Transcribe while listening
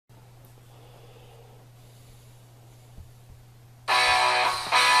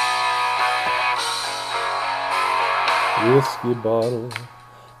whiskey bottle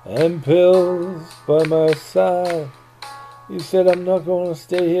and pills by my side. You said I'm not gonna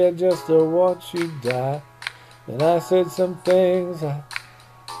stay here just to watch you die. And I said some things I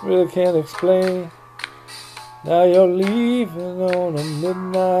really can't explain. Now you're leaving on a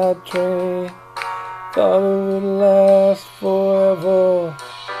midnight train. Thought it would last forever.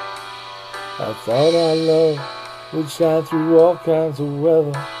 I thought our love would shine through all kinds of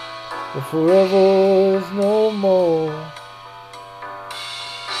weather, but forever is no more.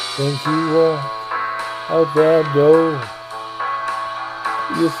 Since you walked out that door,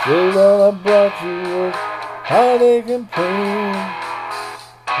 you said all I brought you was heartache and pain.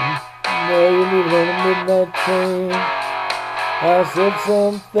 Now you're leaving on a midnight train. I said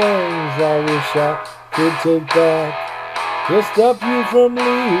some things I wish I could take back to stop you from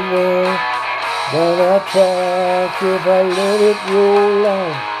leaving down that track. If I let it roll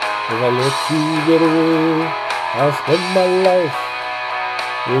on, if I let you get away, I'll spend my life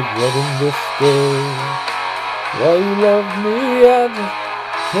regretting this day. Why you love me, I just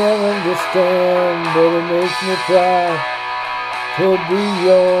can't understand, but it makes me try to be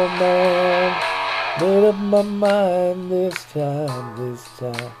your man. Made up my mind this time.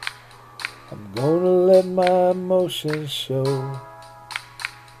 I'm gonna let my emotions show.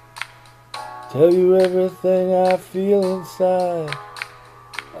 Tell you everything I feel inside.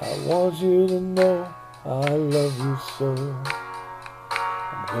 I want you to know I love you so.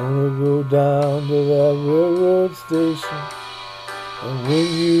 I'm gonna go down to that railroad station and win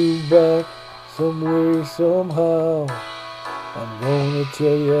you back some way, somehow. I'm gonna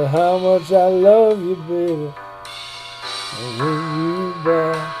tell you how much I love you, baby, and win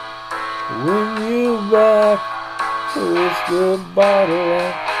you back the whiskey bottle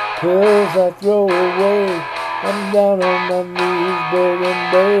and pills I throw away. I'm down on my knees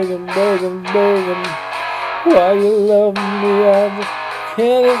begging. Why you love me, I just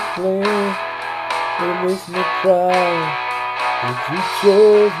can't explain. It makes me cry that you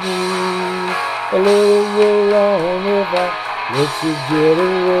chose me. A little roll on if I let you get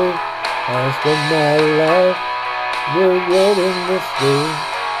away. I spend my life regretting this day.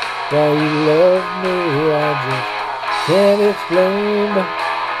 Why you love me, I just can't explain. But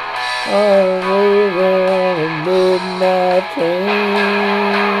I'm leaving on a midnight train.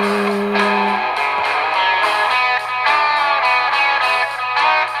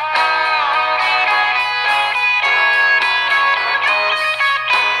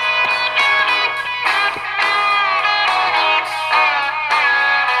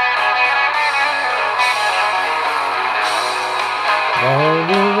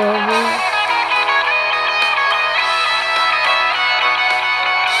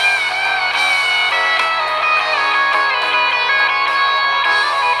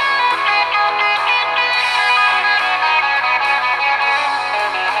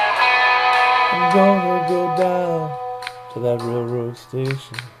 I'm gonna go down to that railroad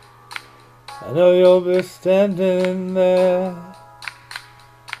station. I know you'll be standing there.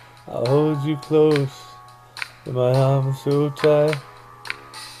 I'll hold you close in my arms so tight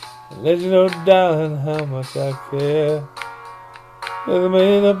and let you know, darling, how much I care. I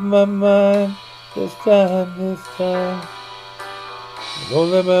made up my mind this time. I'm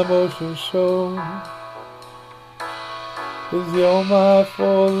gonna let my emotions show. 'Cause you're my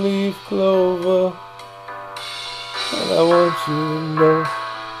four-leaf clover, and I want you to know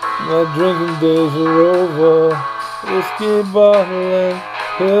my drinking days are over. Whiskey bottle and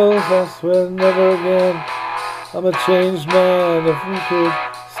pills, I swear never again. I'm a changed man, if we could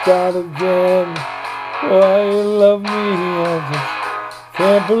start again. Why you love me, I just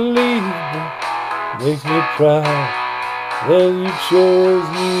can't believe it. Makes me proud that you chose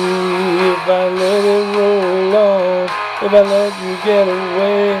me. If I let it roll on, if I let you get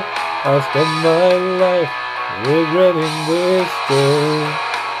away, I'll spend my life regretting this day.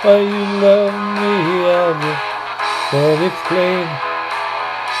 Why you love me, I just can't explain.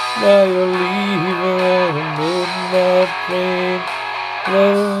 Now you're leaving on a midnight train.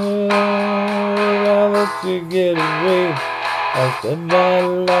 I'll let you get away. I'll spend my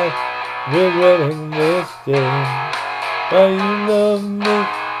life regretting this day. Why you love me,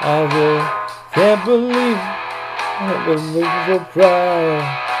 I just can't believe. I've been making so proud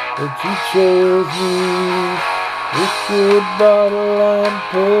that you chose me. Whiskey bottle and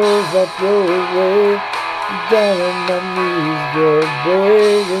pills I throw away. Down on my knees, girl,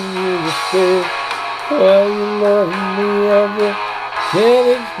 begging you to stay. Why you love me, I just can't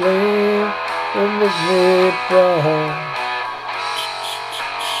explain. It makes me proud.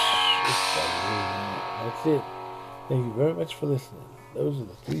 That's it. Thank you very much for listening. Those are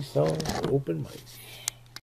the 3 songs for open mic.